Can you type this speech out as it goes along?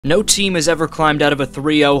No team has ever climbed out of a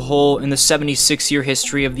 3-0 hole in the 76-year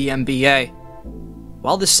history of the NBA.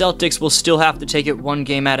 While the Celtics will still have to take it one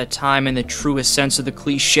game at a time in the truest sense of the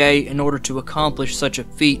cliche in order to accomplish such a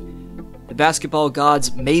feat, the basketball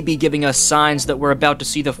gods may be giving us signs that we're about to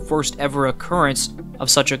see the first ever occurrence of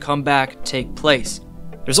such a comeback take place.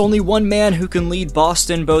 There's only one man who can lead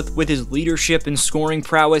Boston both with his leadership and scoring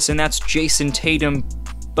prowess, and that's Jayson Tatum.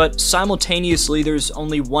 But simultaneously, there's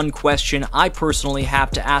only one question I personally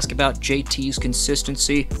have to ask about JT's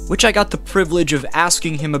consistency, which I got the privilege of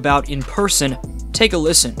asking him about in person. Take a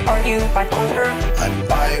listen. Are you bipolar? I'm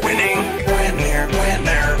by winning. Win here, win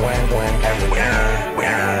there, win everywhere.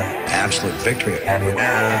 Where? Absolute victory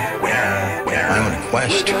everywhere. Where? I'm on a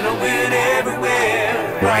quest. We're gonna win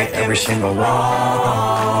everywhere. Right every single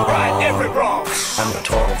wrong. Right every wrong. I'm a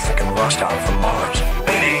total freaking rock star from Mars.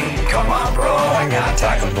 Winning, come on, bro. I got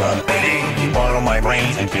tiger blood. Winning, You bottle my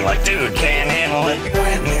brains and feel like, dude, can't handle it.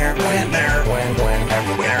 Win here, win there, win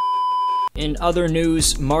everywhere. In other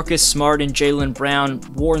news, Marcus Smart and Jaylen Brown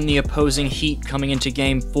warned the opposing Heat coming into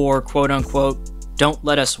Game 4, quote-unquote, "Don't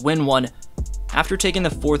let us win one," after taking the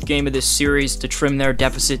fourth game of this series to trim their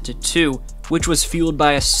deficit to 2, which was fueled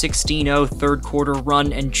by a 16-0 third-quarter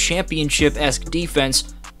run and championship-esque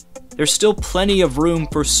defense. There's still plenty of room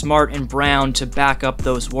for Smart and Brown to back up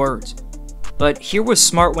those words. But here was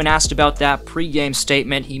Smart when asked about that pre-game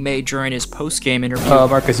statement he made during his post-game interview.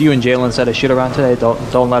 Marcus, you and Jaylen said a shoot-around today.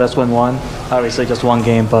 Don't let us win one. Obviously, just one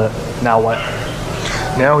game, but now what?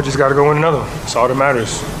 Now we just got to go win another. That's all that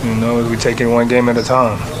matters. We take it one game at a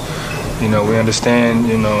time. We understand.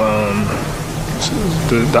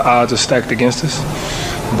 The odds are stacked against us,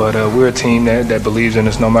 but we're a team that believes in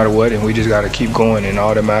us no matter what, and we just got to keep going. And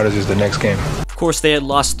all that matters is the next game. Of course, they had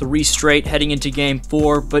lost 3 straight heading into Game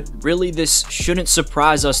 4, but really this shouldn't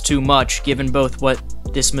surprise us too much, given both what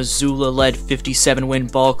this Missoula-led 57-win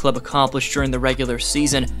ball club accomplished during the regular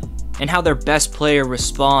season, and how their best player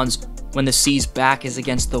responds when the C's back is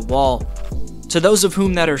against the wall. To those of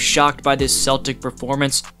whom that are shocked by this Celtic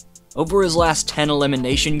performance, over his last 10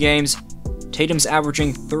 elimination games, Tatum's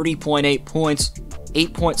averaging 30.8 points,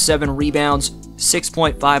 8.7 rebounds,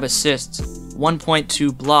 6.5 assists,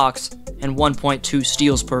 1.2 blocks, and 1.2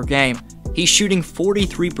 steals per game. He's shooting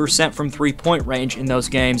 43% from three-point range in those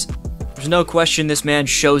games. There's no question this man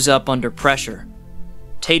shows up under pressure.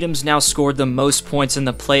 Tatum's now scored the most points in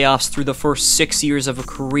the playoffs through the first 6 years of a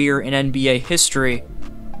career in NBA history.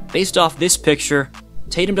 Based off this picture,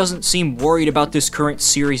 Tatum doesn't seem worried about this current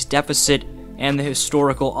series deficit and the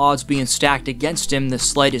historical odds being stacked against him the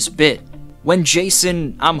slightest bit. When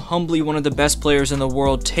Jayson, I'm humbly one of the best players in the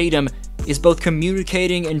world, Tatum, is both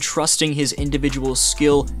communicating and trusting his individual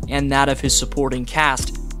skill and that of his supporting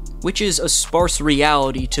cast, which is a sparse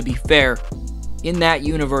reality to be fair. In that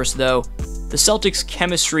universe though, the Celtics'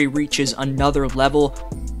 chemistry reaches another level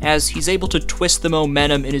as he's able to twist the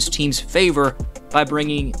momentum in his team's favor by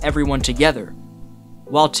bringing everyone together.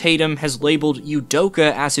 While Tatum has labeled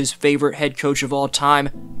Udoka as his favorite head coach of all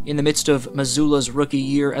time in the midst of Missoula's rookie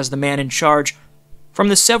year as the man in charge, from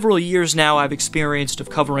the several years now I've experienced of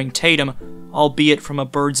covering Tatum, albeit from a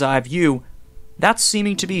bird's eye view, that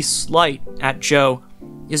seeming to be slight at Joe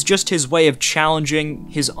is just his way of challenging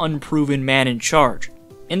his unproven man in charge.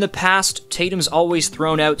 In the past, Tatum's always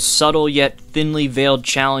thrown out subtle yet thinly veiled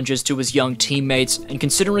challenges to his young teammates, and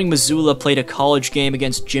considering Missoula played a college game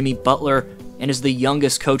against Jimmy Butler and is the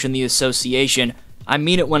youngest coach in the association, I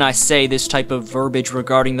mean it when I say this type of verbiage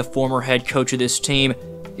regarding the former head coach of this team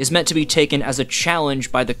is meant to be taken as a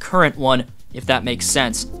challenge by the current one, if that makes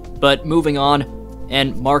sense. But moving on,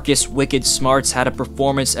 and Marcus Wicked Smarts had a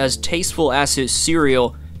performance as tasteful as his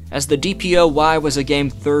cereal, as the DPOY was a game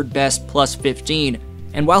third best plus 15,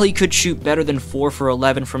 and while he could shoot better than 4 for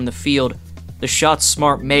 11 from the field, the shots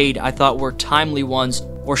Smart made I thought were timely ones,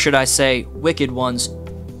 or should I say, wicked ones.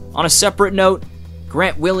 On a separate note,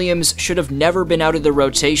 Grant Williams should have never been out of the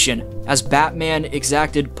rotation, as Batman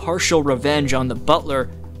exacted partial revenge on the Butler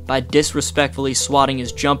by disrespectfully swatting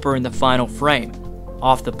his jumper in the final frame.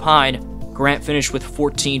 Off the pine, Grant finished with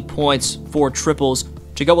 14 points, 4 triples,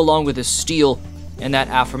 to go along with his steal and that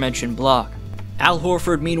aforementioned block. Al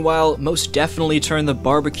Horford, meanwhile, most definitely turned the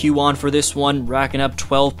barbecue on for this one, racking up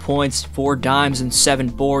 12 points, 4 dimes, and 7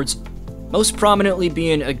 boards, most prominently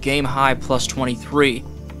being a game-high plus 23.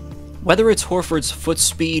 Whether it's Horford's foot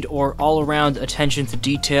speed or all-around attention to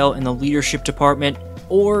detail in the leadership department,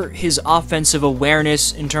 or his offensive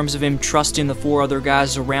awareness in terms of him trusting the 4 other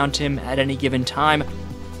guys around him at any given time,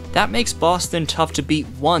 that makes Boston tough to beat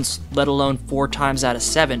once, let alone 4 times out of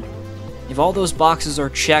 7. If all those boxes are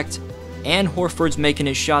checked, and Horford's making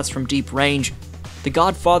his shots from deep range, The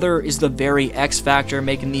Godfather is the very X factor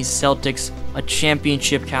making these Celtics a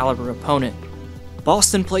championship caliber opponent.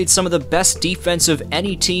 Boston played some of the best defense of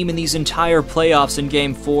any team in these entire playoffs in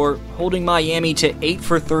Game 4, holding Miami to 8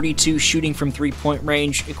 for 32 shooting from three-point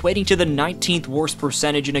range, equating to the 19th worst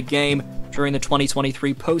percentage in a game during the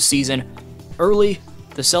 2023 postseason. Early,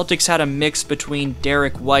 the Celtics had a mix between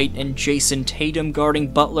Derek White and Jayson Tatum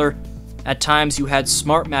guarding Butler. At times you had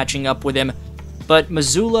Smart matching up with him, but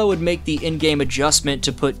Mazzulla would make the in-game adjustment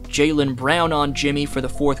to put Jaylen Brown on Jimmy for the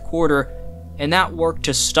fourth quarter, and that worked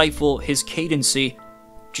to stifle his cadency.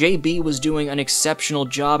 JB was doing an exceptional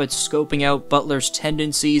job at scoping out Butler's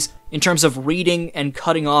tendencies in terms of reading and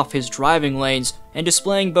cutting off his driving lanes, and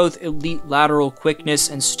displaying both elite lateral quickness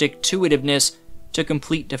and stick-to-itiveness to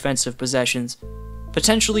complete defensive possessions.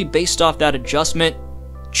 Potentially based off that adjustment,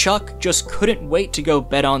 Chuck just couldn't wait to go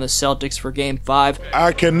bet on the Celtics for Game 5.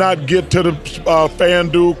 I cannot get to the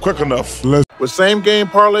FanDuel quick enough. With same-game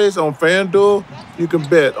parlays on FanDuel, you can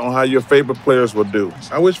bet on how your favorite players will do.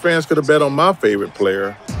 I wish fans could have bet on my favorite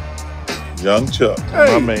player, Young Chuck,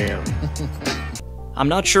 my man. I'm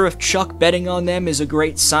not sure if Chuck betting on them is a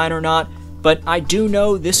great sign or not, but I do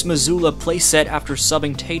know this Mazzulla playset after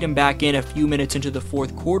subbing Tatum back in a few minutes into the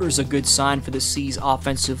fourth quarter is a good sign for the C's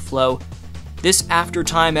offensive flow. This after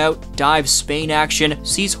timeout dive Spain action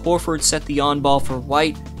sees Horford set the on-ball for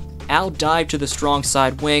White, Al dived to the strong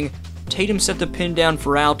side wing, Tatum set the pin down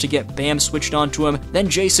for Al to get Bam switched onto him, then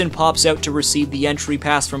Jayson pops out to receive the entry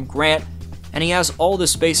pass from Grant, and he has all the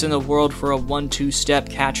space in the world for a 1-2 step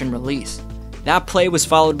catch and release. That play was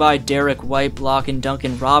followed by Derek White blocking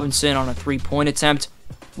Duncan Robinson on a three-point attempt,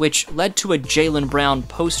 which led to a Jaylen Brown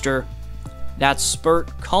poster. That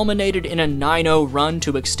spurt culminated in a 9-0 run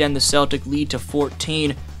to extend the Celtic lead to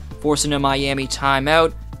 14, forcing a Miami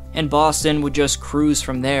timeout, and Boston would just cruise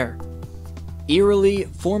from there. Eerily,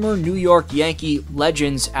 former New York Yankee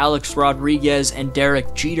legends Alex Rodriguez and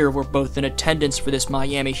Derek Jeter were both in attendance for this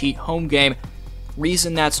Miami Heat home game.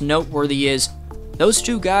 Reason that's noteworthy is, those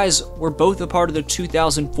two guys were both a part of the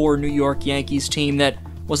 2004 New York Yankees team that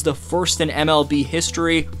was the first in MLB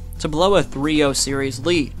history to blow a 3-0 series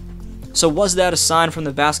lead. So was that a sign from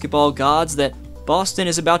the basketball gods that Boston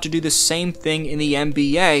is about to do the same thing in the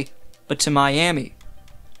NBA, but to Miami?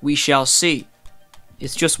 We shall see.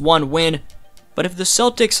 It's just one win, but if the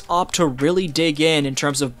Celtics opt to really dig in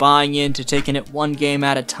terms of buying into taking it one game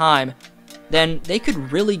at a time, then they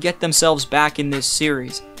could really get themselves back in this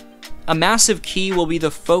series. A massive key will be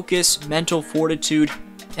the focus, mental fortitude,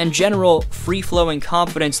 and general free-flowing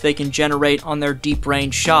confidence they can generate on their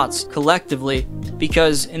deep-range shots collectively,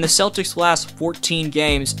 because in the Celtics' last 14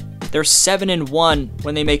 games, they're 7-1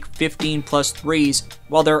 when they make 15 plus threes,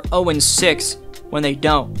 while they're 0-6 when they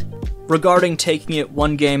don't. Regarding taking it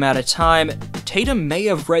one game at a time, Tatum may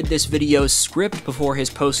have read this video's script before his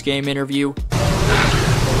post-game interview.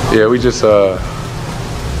 Yeah, we just,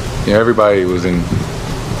 everybody was in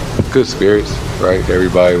good spirits, right?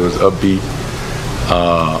 Everybody was upbeat.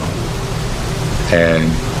 And,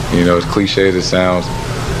 as cliche as it sounds,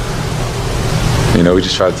 we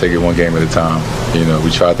just tried to take it one game at a time.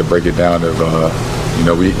 We tried to break it down of,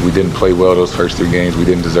 we didn't play well those first three games. We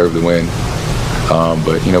didn't deserve the win.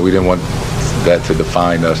 But, we didn't want that to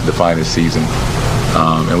define us, define this season.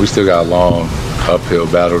 And we still got a long uphill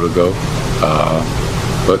battle to go.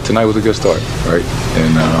 But tonight was a good start, right?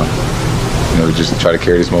 And, we just try to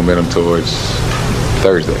carry this momentum towards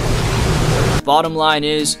Thursday. Bottom line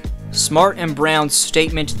is, Smart and Brown's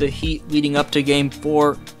statement to the Heat leading up to Game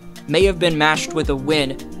 4 may have been matched with a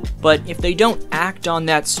win, but if they don't act on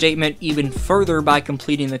that statement even further by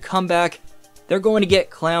completing the comeback, they're going to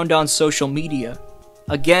get clowned on social media.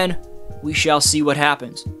 Again, we shall see what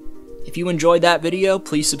happens. If you enjoyed that video,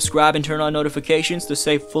 please subscribe and turn on notifications to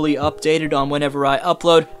stay fully updated on whenever I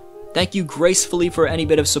upload. Thank you gracefully for any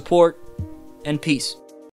bit of support, and peace.